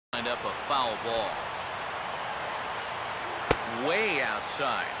Lined up a foul ball. Way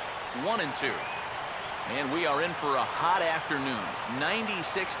outside. 1-2. And we are in for a hot afternoon.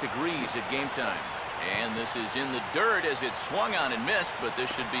 96 degrees at game time. And this is in the dirt as it swung on and missed, but this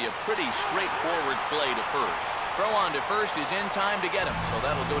should be a pretty straightforward play to first. Throw on to first is in time to get him, so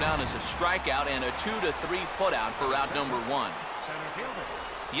that'll go down as a strikeout and a 2-3 putout for out number 1.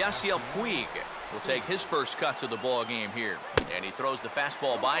 Yasiel Puig will take his first cuts of the ball game here, and he throws the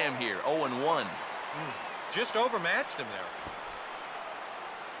fastball by him here. 0-1. Just overmatched him there.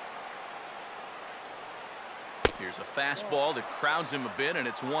 Here's a fastball that crowds him a bit, and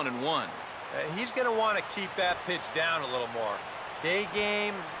it's 1-1. He's going to want to keep that pitch down a little more. Day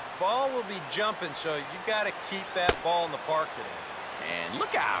game, ball will be jumping, so you got to keep that ball in the park today. And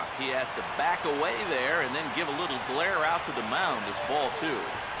look out. He has to back away there and then give a little glare out to the mound. It's ball 2.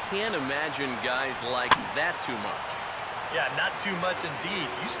 Can't imagine guys like that too much. Yeah, not too much indeed.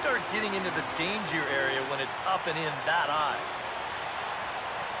 You start getting into the danger area when it's up and in that high.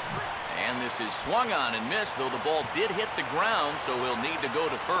 And this is swung on and missed, though the ball did hit the ground, so he'll need to go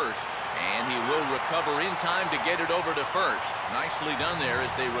to first. And he will recover in time to get it over to first. Nicely done there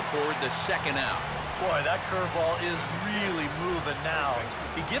as they record the second out. Boy, that curveball is really moving now.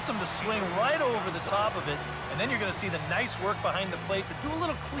 He gets him to swing right over the top of it, and then you're going to see the nice work behind the plate to do a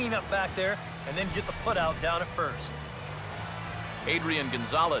little cleanup back there, and then get the putout down at first. Adrian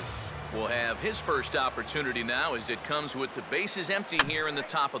Gonzalez will have his first opportunity now as it comes with the bases empty here in the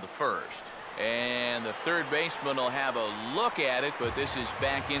top of the first. And the third baseman will have a look at it, but this is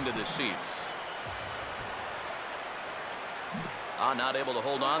back into the seats. Not able to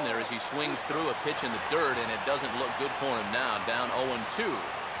hold on there as he swings through a pitch in the dirt, and it doesn't look good for him now. Down 0-2.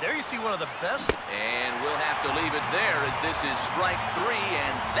 There you see one of the best. And we'll have to leave it there as this is strike 3,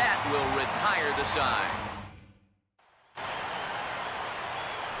 and that will retire the side.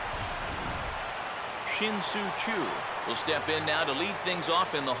 Shin-Soo Choo will step in now to lead things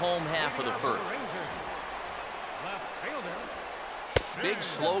off in the home half of the first. Big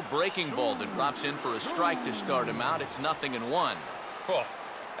slow breaking ball that drops in for a strike to start him out. It's 0-1. Oh,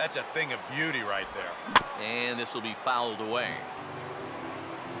 that's a thing of beauty right there. And this will be fouled away.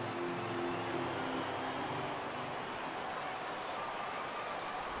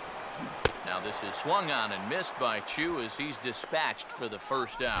 Now this is swung on and missed by Choo as he's dispatched for the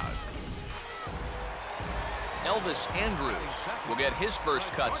first out. Elvis Andrus will get his first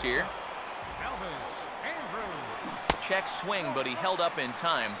cuts here. Check swing, but he held up in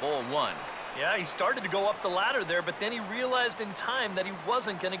time. Ball 1. Yeah, he started to go up the ladder there, but then he realized in time that he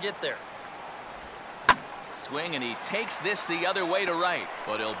wasn't going to get there. Swing, and he takes this the other way to right,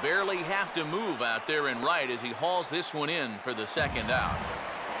 but he'll barely have to move out there in right as he hauls this one in for the second out.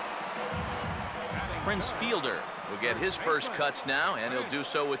 Prince Fielder will get his first cuts now, and he'll do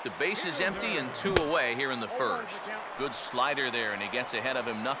so with the bases empty and 2 away here in the first. Good slider there, and he gets ahead of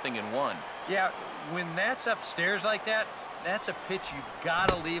him. 0-1. Yeah, when that's upstairs like that, that's a pitch you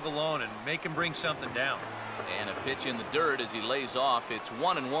gotta leave alone and make him bring something down. And a pitch in the dirt as he lays off. It's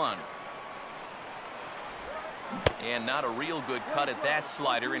 1-1. And not a real good cut at that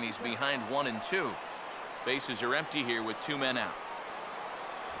slider, and he's behind 1-2. Bases are empty here with 2 men out.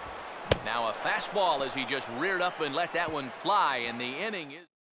 Now a fastball as he just reared up and let that one fly, and the inning is...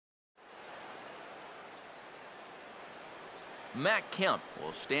 Matt Kemp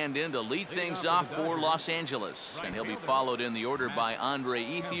will stand in to lead things off for Los Angeles, and he'll be followed in the order by Andre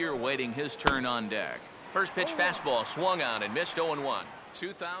Ethier, waiting his turn on deck. First pitch fastball swung on and missed. 0-1.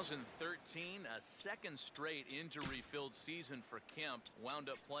 2013, a second straight injury-filled season for Kemp. Wound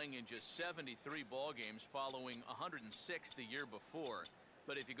up playing in just 73 ball games following 106 the year before.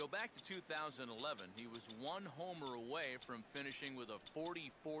 But if you go back to 2011, he was 1 homer away from finishing with a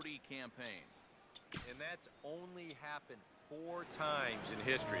 40-40 campaign. And that's only happened 4 times in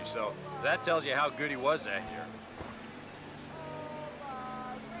history, so that tells you how good he was that year.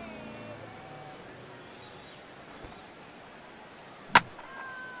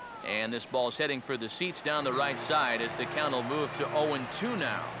 And this ball's heading for the seats down the right side as the count will move to 0-2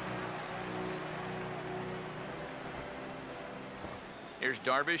 now. Here's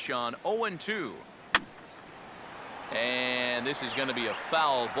Darvish on 0-2. And this is going to be a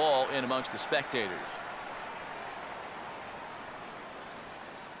foul ball in amongst the spectators.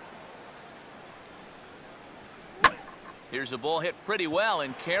 Here's a ball hit pretty well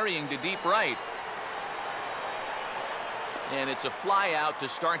and carrying to deep right. And it's a fly out to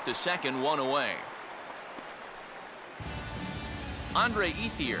start the second. 1 away. Andre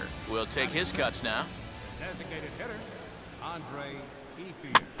Ethier will take his cuts now. Designated hitter, Andre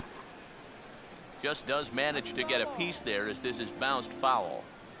Ethier. Just does manage to get a piece there as this is bounced foul.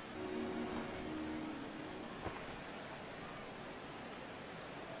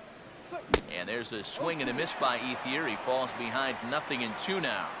 And there's a swing and a miss by Ethier. He falls behind 0-2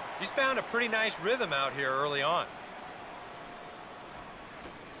 now. He's found a pretty nice rhythm out here early on.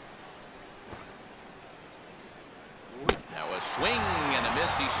 Now a swing and a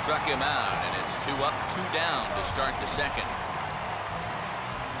miss. He struck him out, and it's 2 up, 2 down to start the second.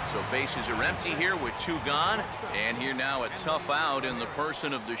 So bases are empty here with 2 gone. And here now a tough out in the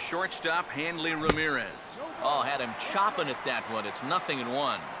person of the shortstop, Hanley Ramirez. Oh, had him chopping at that one. It's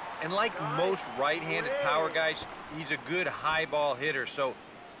 0-1. And like most right-handed power guys, he's a good high ball hitter. So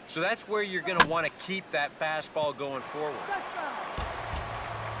that's where you're going to want to keep that fastball going forward.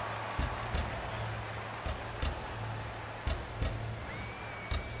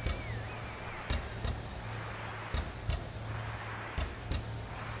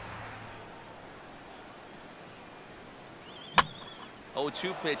 Oh,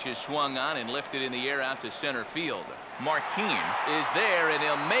 2 pitches swung on and lifted in the air out to center field. Martin is there, and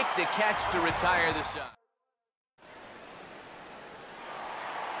he'll make the catch to retire the side.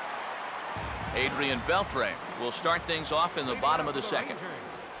 Adrian Beltre will start things off in the bottom of the second.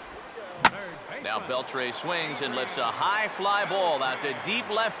 Now Beltre swings and lifts a high fly ball out to deep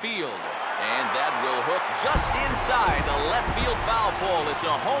left field. And that will hook just inside the left field foul pole. It's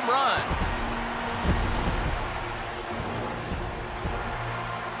a home run.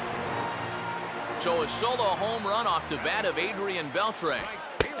 So a solo home run off the bat of Adrian Beltre.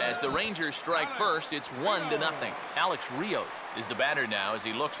 As the Rangers strike first, it's 1-0. Alex Rios is the batter now as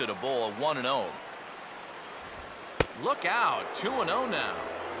he looks at a ball of 1-0. Look out, 2-0 now.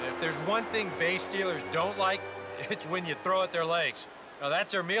 If there's one thing base stealers don't like, it's when you throw at their legs. Now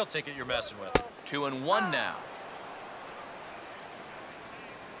that's their meal ticket you're messing with. 2-1 now.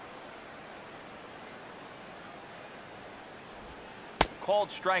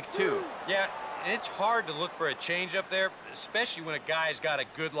 Called strike 2. Yeah, it's hard to look for a change up there, especially when a guy's got a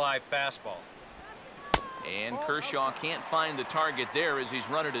good live fastball. And Kershaw can't find the target there as he's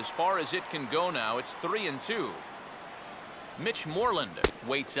run it as far as it can go now. It's 3-2. Mitch Moreland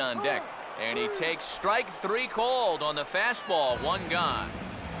waits on deck, and he takes strike 3 called on the fastball. 1 gone.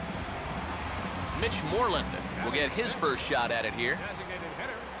 Mitch Moreland will get his first shot at it here.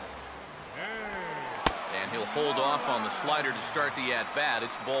 And he'll hold off on the slider to start the at-bat.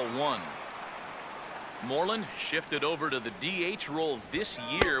 It's ball 1. Moreland shifted over to the DH role this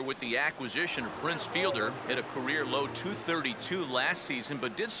year with the acquisition of Prince Fielder. Hit a career low 232 last season,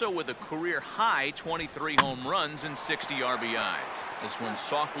 but did so with a career high 23 home runs and 60 RBIs. This one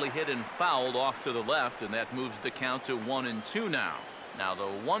softly hit and fouled off to the left, and that moves the count to 1-2 now. Now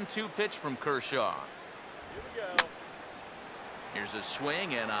the 1-2 pitch from Kershaw. Here we go. Here's a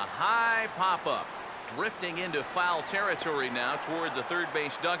swing and a high pop-up. Drifting into foul territory now toward the third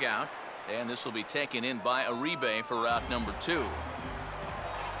base dugout. And this will be taken in by Uribe for route number 2.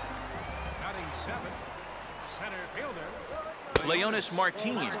 Batting 7th, center fielder Leonis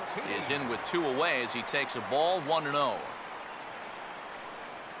Martin is in with 2 away as he takes a ball 1-0.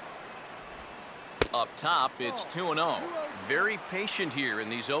 Up top, it's 2-0. Very patient here in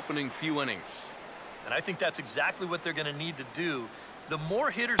these opening few innings. And I think that's exactly what they're going to need to do. The more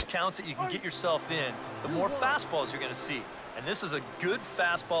hitters counts that you can get yourself in, the more fastballs you're going to see. And this is a good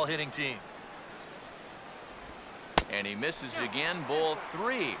fastball hitting team. And he misses again, ball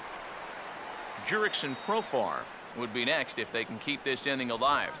 3. Jurickson Profar would be next if they can keep this inning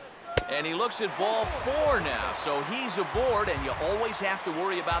alive. And he looks at ball 4 now, so he's aboard, and you always have to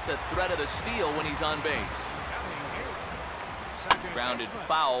worry about the threat of the steal when he's on base. Grounded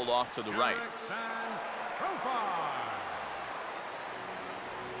foul off to the right.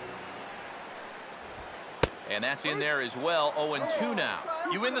 And that's in there as well. 0-2 now.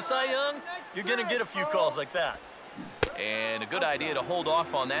 You win the Cy Young, you're going to get a few calls like that. And a good idea to hold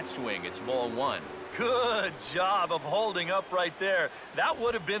off on that swing. It's ball 1. Good job of holding up right there. That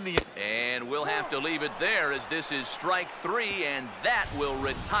would have been the... And we'll have to leave it there as this is strike 3, and that will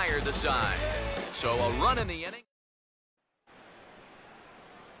retire the side. So a run in the inning.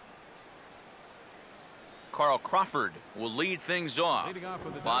 Carl Crawford will lead things off.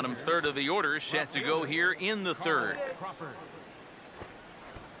 Bottom third of the order set to go here in the third.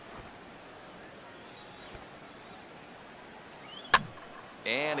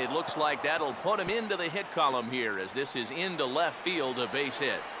 And it looks like that'll put him into the hit column here as this is into left field, a base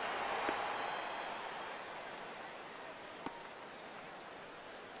hit.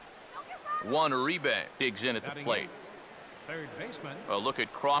 Juan Uribe digs in at the plate. Third baseman. A look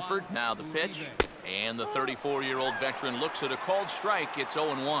at Crawford, now the pitch. And the 34-year-old veteran looks at a called strike. It's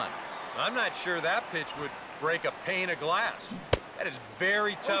 0-1. I'm not sure that pitch would break a pane of glass. That is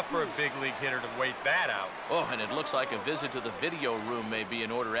very tough for a big league hitter to wait that out. Oh, and it looks like a visit to the video room may be in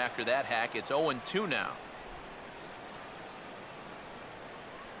order after that hack. It's 0-2 now.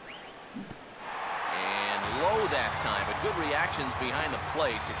 And low that time, but good reactions behind the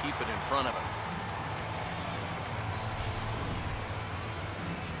plate to keep it in front of him.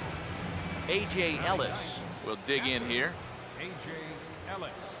 A.J. Ellis will dig in here. A.J. Ellis.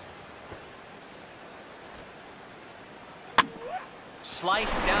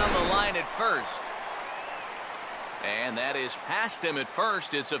 Sliced down the line at first. And that is past him at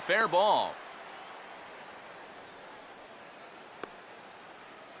first. It's a fair ball.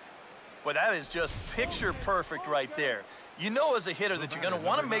 Boy, that is just picture perfect right there. You know as a hitter that you're going to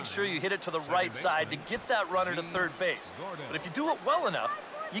want to make sure you hit it to the right side to get that runner to third base. But if you do it well enough,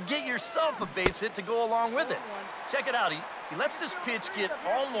 you get yourself a base hit to go along with it. Check it out. He lets this pitch get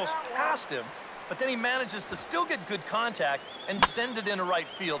almost past him, but then he manages to still get good contact and send it into right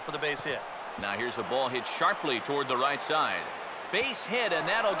field for the base hit. Now here's a ball hit sharply toward the right side. Base hit, and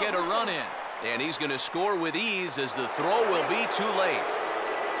that'll get a run in. And he's going to score with ease as the throw will be too late.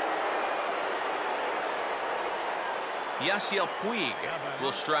 Yasiel Puig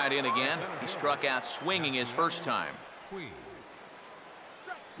will stride in again. He struck out swinging his first time.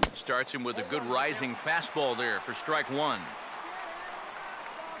 Starts him with a good rising fastball there for strike one.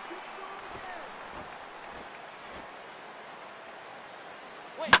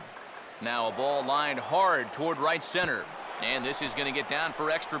 Now a ball lined hard toward right center. And this is going to get down for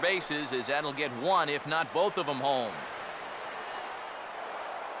extra bases as that'll get one, if not both of them, home.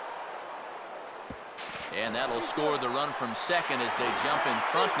 And that'll score the run from second as they jump in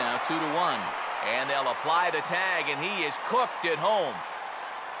front now 2-1. And they'll apply the tag, and he is cooked at home.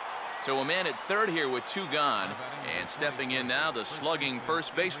 So a man at third here with two gone. And stepping in now, the slugging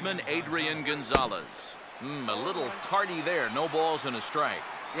first baseman, Adrian Gonzalez. A little tardy there. No balls and a strike.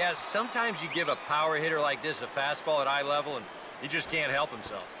 Yeah, sometimes you give a power hitter like this a fastball at eye level, and he just can't help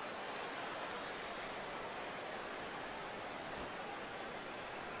himself.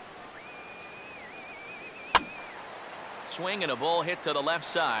 Swing and a ball hit to the left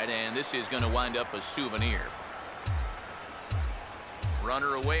side, and this is going to wind up a souvenir.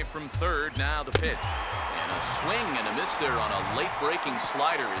 Runner away from third, now the pitch. And a swing and a miss there on a late-breaking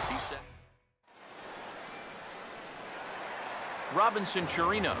slider as he set. Robinson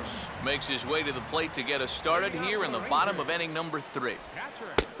Chirinos makes his way to the plate to get us started here in the bottom of inning number 3.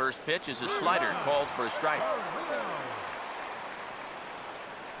 First pitch is a slider called for a strike.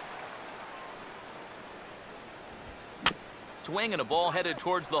 Swing and a ball headed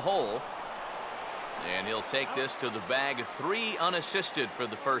towards the hole. And he'll take this to the bag. 3 unassisted for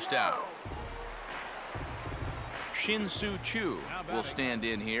the first out. Shin-Soo Choo will stand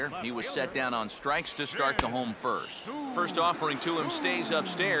in here. He was set down on strikes to start the home first. First offering to him stays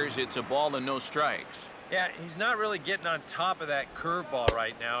upstairs. It's a ball and no strikes. Yeah, he's not really getting on top of that curveball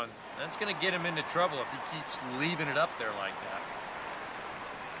right now, and that's going to get him into trouble if he keeps leaving it up there like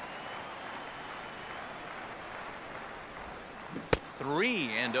that.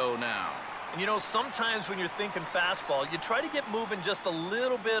 Three and 0 now. And you know, sometimes when you're thinking fastball, you try to get moving just a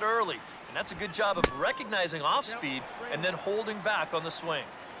little bit early. And that's a good job of recognizing off speed and then holding back on the swing.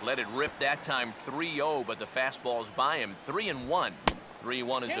 Let it rip that time 3-0, but the fastball's by him. 3-1.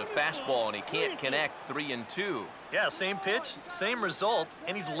 3-1 is a fastball, and he can't connect. 3-2. Yeah, same pitch, same result,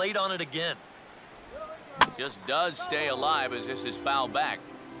 and he's late on it again. Just does stay alive as this is fouled back.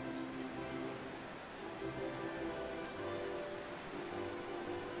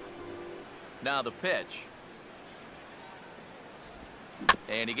 Now the pitch.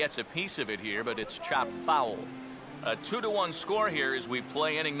 And he gets a piece of it here, but it's chopped foul. A 2-1 score here as we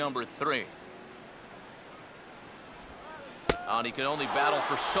play inning number 3. And he can only battle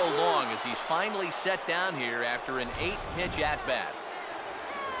for so long as he's finally set down here after an 8-pitch at-bat.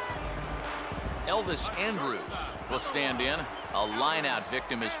 Elvis Andrus will stand in. A line-out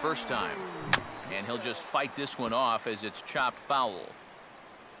victim his first time. And he'll just fight this one off as it's chopped foul.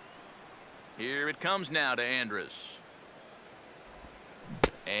 Here it comes now to Andrus.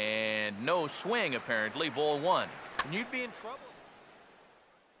 And no swing, apparently. Ball 1. And you'd be in trouble.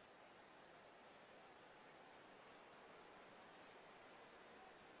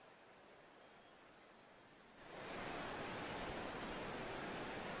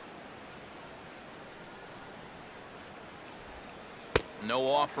 No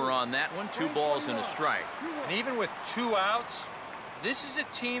offer on that one. 2 balls and a strike. And even with 2 outs, this is a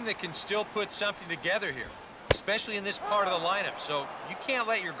team that can still put something together here, especially in this part of the lineup, so you can't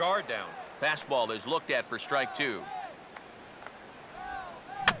let your guard down. Fastball is looked at for strike 2.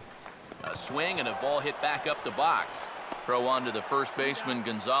 A swing and a ball hit back up the box. Throw on to the first baseman.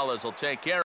 Gonzalez will take care.